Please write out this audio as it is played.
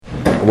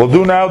We'll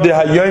do now the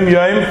Hayom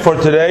Yom for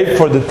today,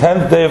 for the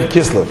 10th day of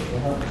Kislev.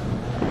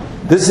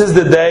 This is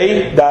the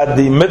day that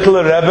the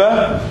Mittler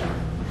Rebbe,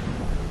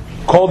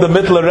 called the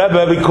Mittler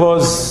Rebbe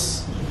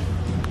because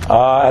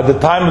at the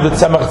time of the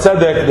Tzemach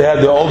Tzedek they had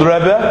the old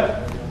Rebbe,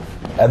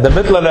 and the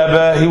Mittler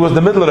Rebbe, he was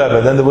the Mittler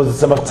Rebbe, then there was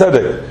the Tzemach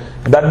Tzedek.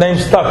 And that name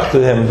stuck to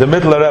him, the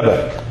Mittler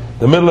Rebbe.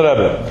 The Mittler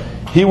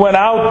Rebbe. He went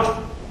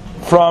out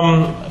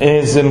from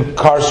his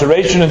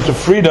incarceration into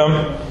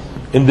freedom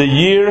in the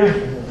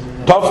year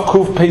Tov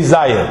Kuf Pei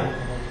Zayin.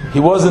 He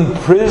was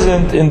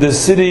imprisoned in the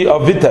city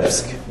of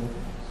Vitebsk.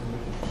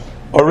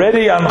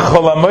 Already on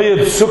Chol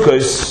HaMoed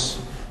Sukkos,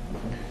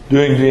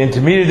 during the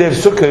intermediate day of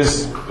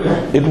Sukkos,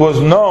 it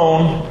was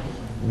known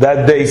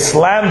that they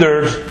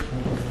slandered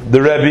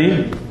the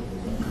Rebbe,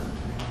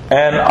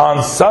 and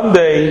on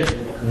Sunday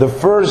of the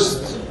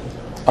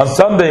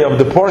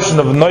portion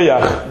of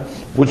Noach,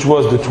 which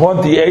was the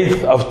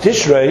 28th of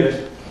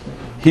Tishrei,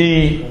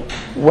 he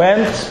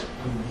went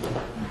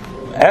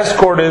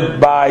escorted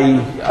by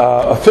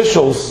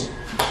officials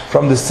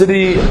from the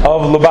city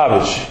of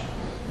Lubavitch.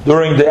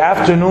 During the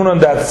afternoon on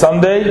that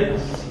Sunday,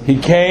 he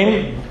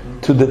came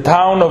to the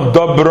town of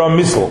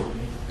Dobromysl.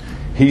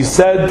 He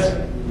said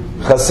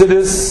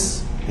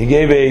Chassidus, he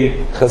gave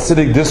a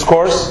Chassidic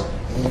discourse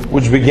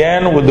which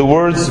began with the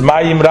words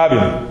Mayim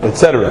Rabim,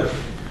 etc.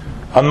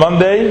 On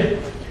Monday,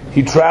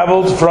 he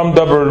traveled from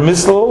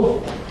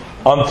Dobromysl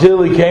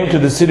until he came to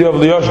the city of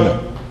Lyozhne.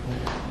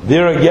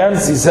 There again,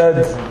 he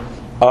said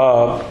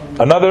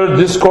another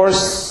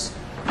discourse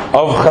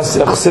of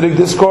Chassidic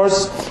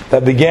discourse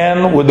that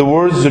began with the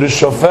words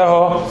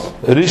Rishofeho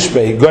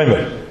Rishpei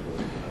Goymer.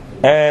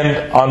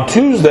 And on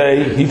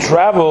Tuesday, he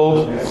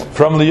traveled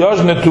from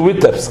Lyozhne to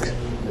Vitebsk,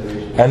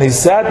 and he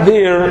sat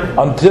there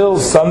until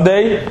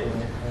Sunday,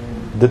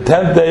 the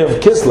 10th day of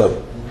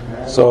Kislev.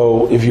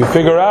 So if you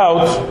figure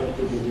out,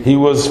 he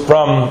was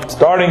from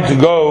starting to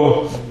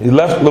go, he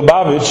left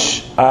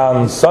Lubavitch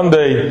on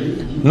Sunday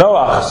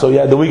Noach, so he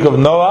had the week of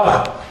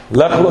Noach,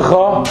 Lech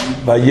Lecha,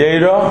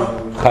 Vayera,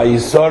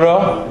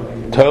 Chayisara,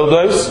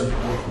 Toldos,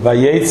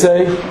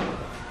 Vayetze,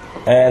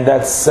 and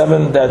that's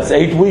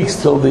 8 weeks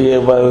till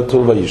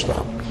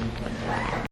Vayishlach.